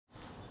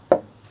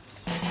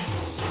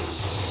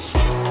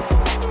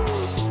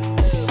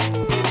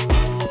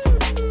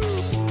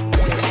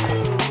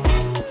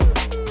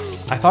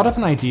thought of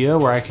an idea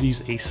where I could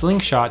use a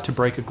slingshot to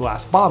break a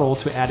glass bottle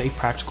to add a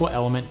practical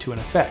element to an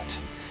effect.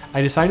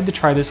 I decided to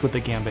try this with the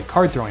Gambit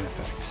Card Throwing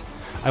Effect.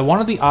 I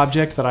wanted the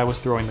object that I was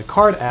throwing the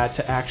card at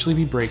to actually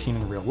be breaking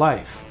in real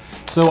life.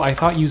 So I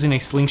thought using a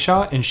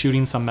slingshot and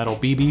shooting some metal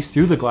BBs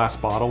through the glass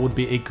bottle would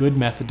be a good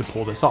method to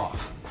pull this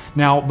off.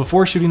 Now,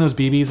 before shooting those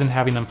BBs and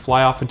having them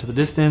fly off into the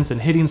distance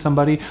and hitting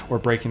somebody or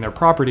breaking their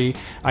property,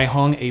 I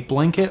hung a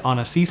blanket on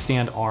a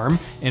C-stand arm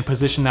and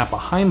positioned that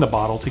behind the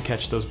bottle to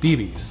catch those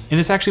BBs. And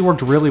this actually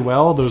worked really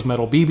well. Those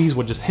metal BBs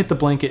would just hit the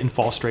blanket and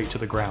fall straight to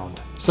the ground.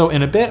 So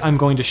in a bit, I'm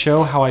going to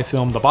show how I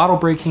filmed the bottle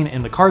breaking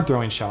and the card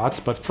throwing shots,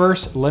 but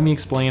first, let me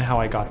explain how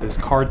I got this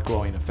card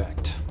glowing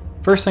effect.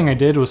 First thing I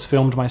did was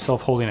filmed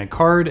myself holding a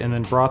card and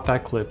then brought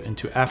that clip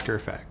into After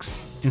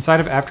Effects. Inside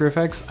of After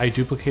Effects, I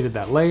duplicated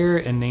that layer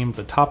and named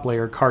the top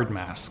layer Card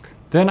Mask.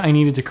 Then I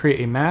needed to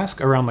create a mask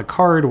around the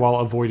card while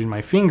avoiding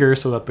my finger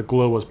so that the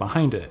glow was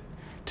behind it.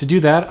 To do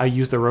that, I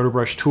used the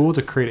Rotobrush tool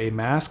to create a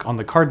mask on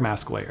the card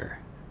mask layer.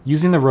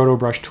 Using the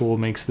Rotobrush tool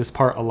makes this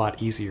part a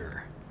lot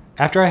easier.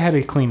 After I had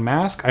a clean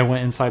mask, I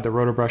went inside the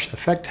Rotobrush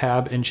Effect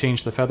tab and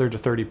changed the feather to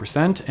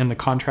 30% and the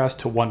contrast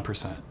to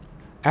 1%.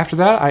 After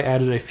that, I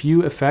added a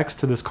few effects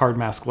to this card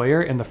mask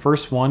layer, and the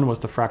first one was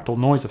the fractal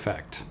noise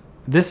effect.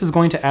 This is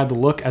going to add the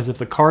look as if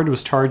the card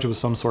was charged with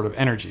some sort of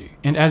energy.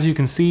 And as you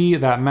can see,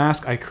 that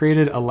mask I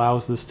created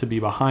allows this to be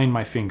behind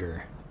my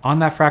finger. On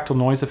that fractal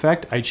noise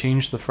effect, I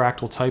changed the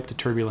fractal type to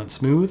turbulent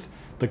smooth,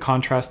 the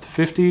contrast to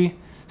 50,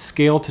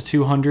 scale to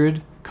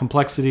 200,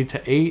 complexity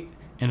to 8,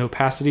 and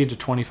opacity to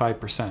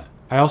 25%.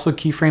 I also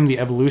keyframed the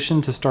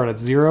evolution to start at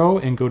 0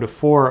 and go to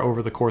 4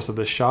 over the course of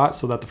this shot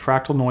so that the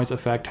fractal noise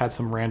effect had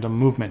some random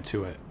movement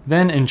to it.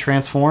 Then in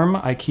transform,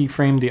 I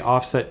keyframed the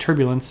offset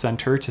turbulence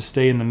center to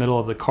stay in the middle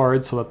of the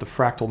card so that the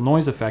fractal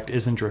noise effect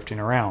isn't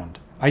drifting around.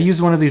 I used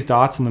one of these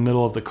dots in the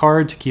middle of the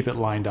card to keep it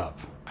lined up.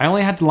 I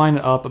only had to line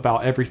it up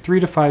about every 3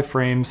 to 5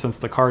 frames since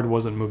the card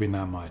wasn't moving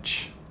that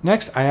much.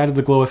 Next, I added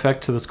the glow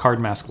effect to this card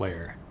mask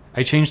layer.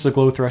 I changed the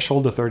glow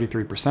threshold to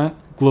 33%,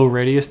 glow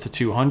radius to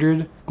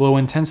 200, glow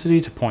intensity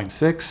to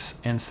 0.6,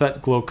 and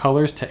set glow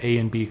colors to A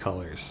and B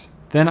colors.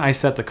 Then I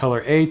set the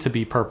color A to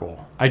be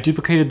purple. I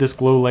duplicated this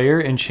glow layer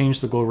and changed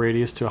the glow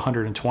radius to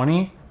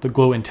 120, the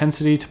glow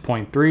intensity to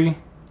 0.3,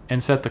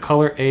 and set the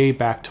color A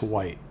back to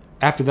white.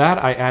 After that,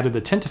 I added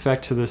the tint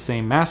effect to the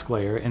same mask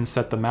layer and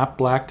set the map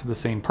black to the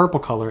same purple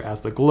color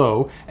as the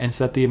glow and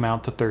set the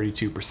amount to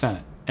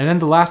 32%. And then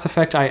the last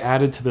effect I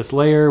added to this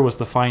layer was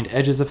the Find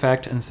Edges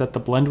effect and set the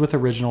Blend with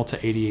Original to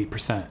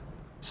 88%.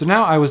 So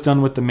now I was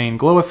done with the main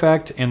glow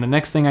effect, and the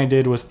next thing I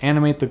did was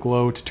animate the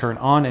glow to turn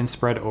on and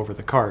spread over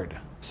the card.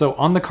 So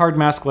on the card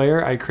mask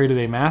layer, I created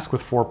a mask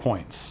with 4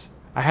 points.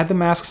 I had the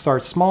mask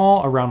start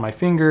small around my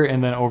finger,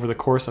 and then over the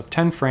course of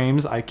 10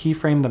 frames, I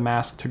keyframed the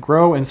mask to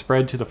grow and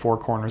spread to the 4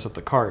 corners of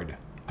the card.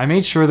 I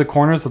made sure the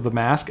corners of the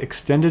mask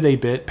extended a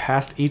bit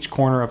past each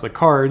corner of the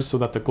card so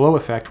that the glow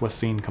effect was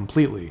seen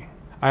completely.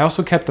 I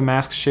also kept the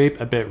mask shape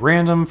a bit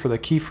random for the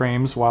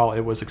keyframes while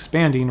it was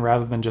expanding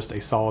rather than just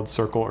a solid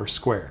circle or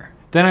square.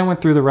 Then I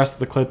went through the rest of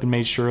the clip and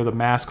made sure the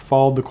mask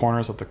followed the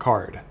corners of the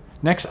card.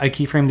 Next, I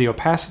keyframed the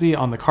opacity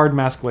on the card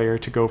mask layer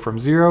to go from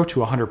 0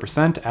 to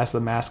 100% as the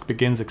mask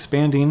begins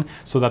expanding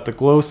so that the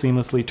glow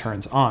seamlessly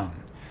turns on.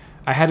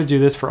 I had to do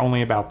this for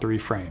only about 3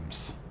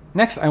 frames.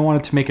 Next, I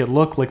wanted to make it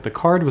look like the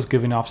card was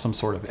giving off some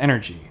sort of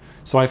energy.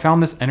 So I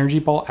found this energy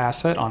ball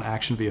asset on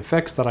Action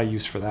VFX that I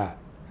used for that.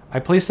 I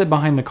placed it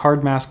behind the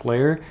card mask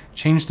layer,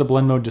 changed the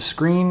blend mode to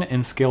screen,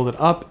 and scaled it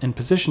up and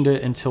positioned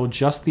it until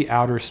just the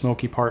outer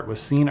smoky part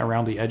was seen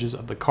around the edges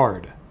of the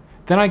card.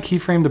 Then I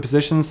keyframed the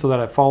position so that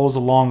it follows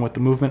along with the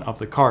movement of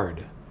the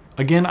card.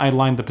 Again, I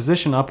lined the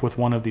position up with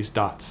one of these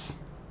dots.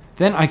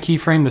 Then I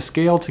keyframed the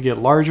scale to get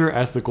larger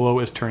as the glow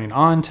is turning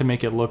on to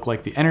make it look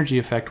like the energy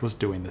effect was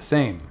doing the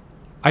same.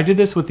 I did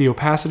this with the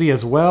opacity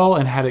as well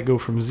and had it go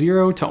from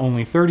 0 to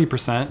only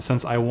 30%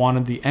 since I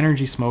wanted the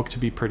energy smoke to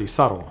be pretty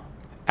subtle.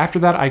 After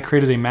that, I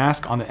created a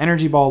mask on the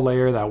energy ball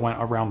layer that went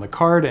around the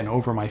card and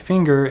over my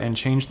finger and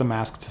changed the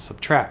mask to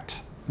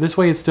subtract. This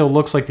way it still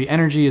looks like the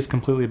energy is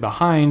completely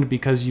behind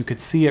because you could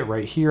see it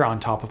right here on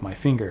top of my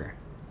finger.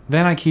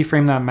 Then I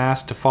keyframed that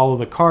mask to follow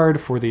the card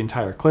for the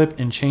entire clip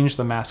and changed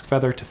the mask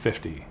feather to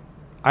 50.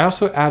 I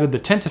also added the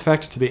tint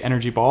effect to the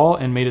energy ball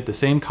and made it the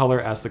same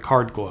color as the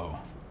card glow.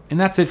 And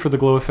that's it for the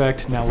glow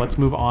effect. Now let's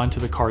move on to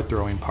the card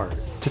throwing part.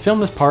 To film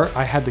this part,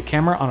 I had the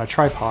camera on a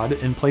tripod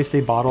and placed a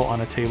bottle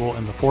on a table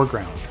in the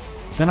foreground.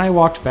 Then I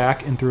walked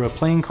back and threw a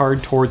playing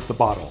card towards the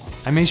bottle.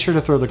 I made sure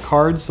to throw the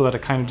card so that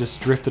it kind of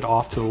just drifted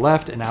off to the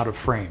left and out of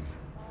frame.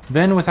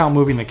 Then without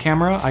moving the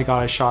camera, I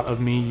got a shot of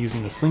me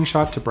using the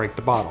slingshot to break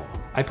the bottle.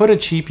 I put a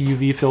cheap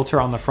UV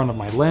filter on the front of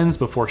my lens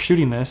before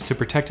shooting this to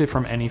protect it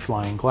from any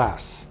flying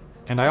glass.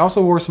 And I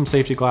also wore some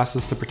safety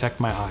glasses to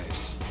protect my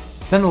eyes.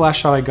 Then the last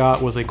shot I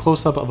got was a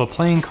close-up of a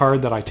playing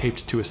card that I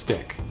taped to a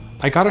stick.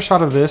 I got a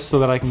shot of this so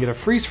that I can get a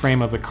freeze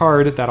frame of the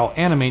card that I'll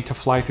animate to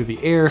fly through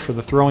the air for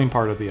the throwing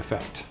part of the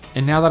effect.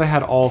 And now that I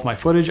had all of my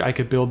footage, I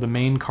could build the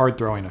main card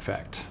throwing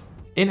effect.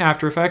 In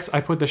After Effects, I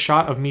put the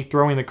shot of me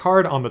throwing the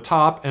card on the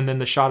top and then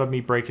the shot of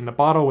me breaking the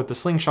bottle with the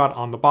slingshot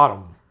on the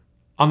bottom.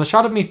 On the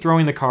shot of me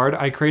throwing the card,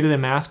 I created a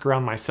mask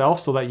around myself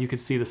so that you could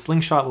see the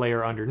slingshot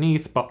layer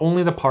underneath, but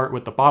only the part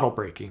with the bottle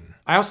breaking.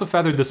 I also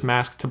feathered this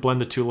mask to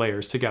blend the two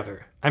layers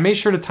together. I made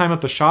sure to time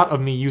up the shot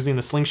of me using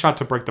the slingshot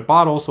to break the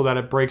bottle so that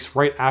it breaks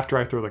right after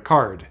I throw the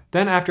card.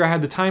 Then after I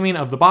had the timing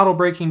of the bottle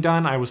breaking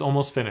done, I was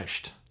almost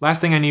finished.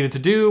 Last thing I needed to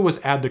do was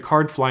add the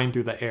card flying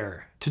through the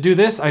air. To do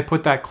this, I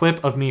put that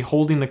clip of me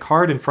holding the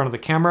card in front of the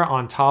camera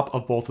on top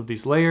of both of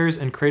these layers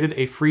and created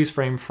a freeze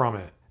frame from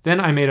it. Then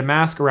I made a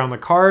mask around the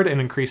card and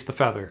increased the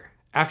feather.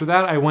 After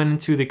that, I went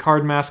into the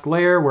card mask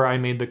layer where I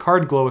made the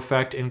card glow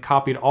effect and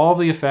copied all of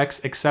the effects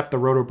except the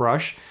roto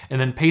brush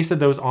and then pasted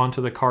those onto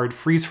the card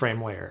freeze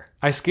frame layer.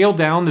 I scaled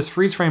down this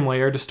freeze frame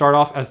layer to start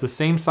off as the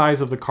same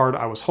size of the card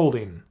I was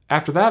holding.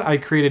 After that, I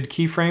created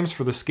keyframes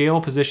for the scale,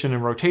 position,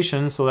 and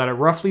rotation so that it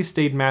roughly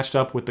stayed matched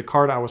up with the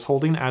card I was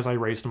holding as I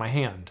raised my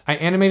hand. I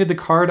animated the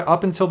card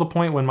up until the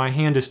point when my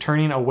hand is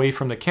turning away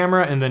from the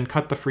camera and then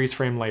cut the freeze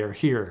frame layer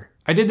here.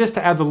 I did this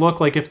to add the look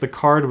like if the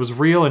card was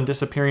real and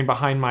disappearing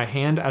behind my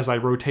hand as I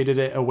rotated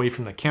it away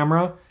from the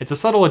camera. It's a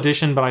subtle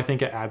addition, but I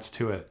think it adds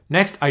to it.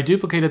 Next, I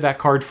duplicated that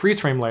card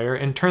freeze frame layer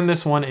and turned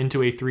this one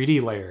into a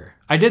 3D layer.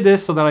 I did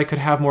this so that I could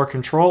have more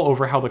control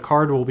over how the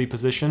card will be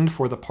positioned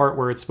for the part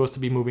where it's supposed to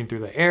be moving through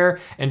the air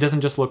and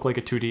doesn't just look like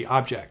a 2D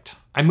object.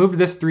 I moved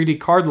this 3D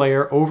card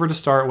layer over to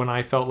start when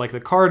I felt like the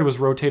card was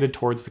rotated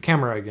towards the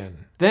camera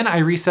again. Then I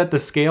reset the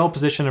scale,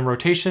 position, and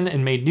rotation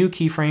and made new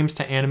keyframes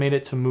to animate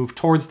it to move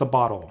towards the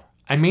bottle.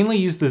 I mainly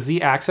used the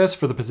Z-axis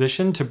for the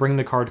position to bring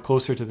the card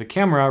closer to the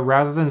camera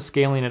rather than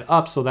scaling it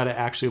up so that it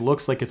actually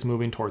looks like it's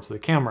moving towards the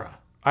camera.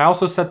 I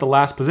also set the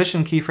last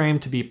position keyframe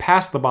to be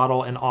past the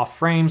bottle and off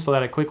frame so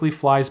that it quickly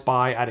flies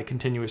by at a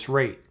continuous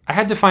rate. I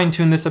had to fine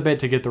tune this a bit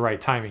to get the right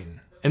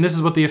timing. And this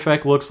is what the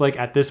effect looks like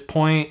at this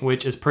point,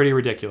 which is pretty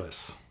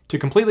ridiculous. To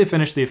completely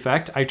finish the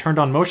effect, I turned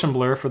on motion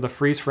blur for the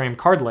freeze frame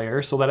card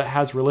layer so that it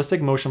has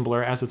realistic motion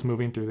blur as it's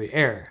moving through the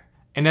air.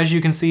 And as you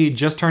can see,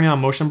 just turning on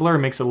motion blur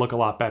makes it look a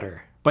lot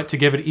better. But to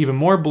give it even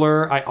more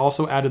blur, I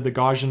also added the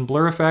Gaussian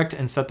blur effect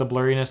and set the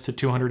blurriness to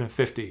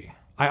 250.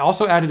 I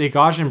also added a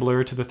Gaussian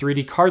blur to the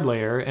 3D card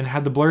layer and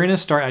had the blurriness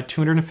start at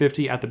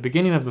 250 at the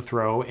beginning of the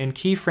throw and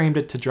keyframed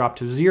it to drop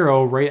to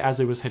 0 right as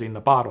it was hitting the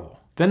bottle.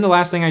 Then the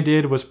last thing I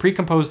did was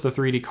pre-compose the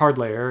 3D card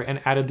layer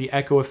and added the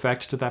echo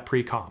effect to that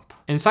pre-comp.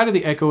 Inside of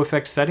the echo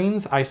effect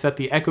settings, I set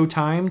the echo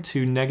time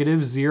to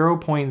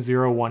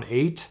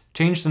 -0.018,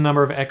 changed the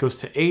number of echoes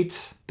to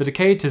 8, the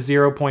decay to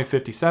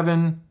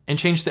 0.57, and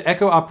changed the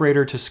echo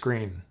operator to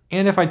screen.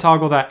 And if I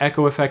toggle that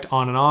echo effect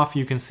on and off,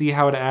 you can see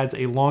how it adds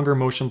a longer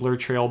motion blur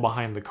trail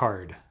behind the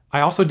card.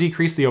 I also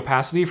decreased the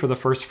opacity for the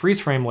first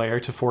freeze frame layer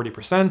to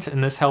 40%,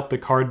 and this helped the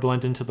card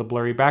blend into the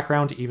blurry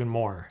background even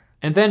more.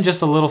 And then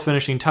just a little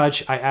finishing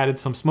touch, I added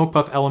some smoke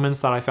puff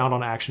elements that I found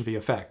on Action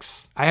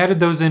VFX. I added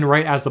those in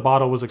right as the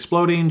bottle was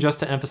exploding just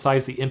to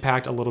emphasize the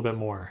impact a little bit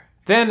more.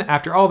 Then,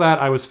 after all that,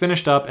 I was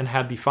finished up and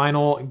had the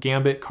final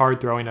Gambit card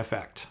throwing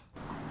effect.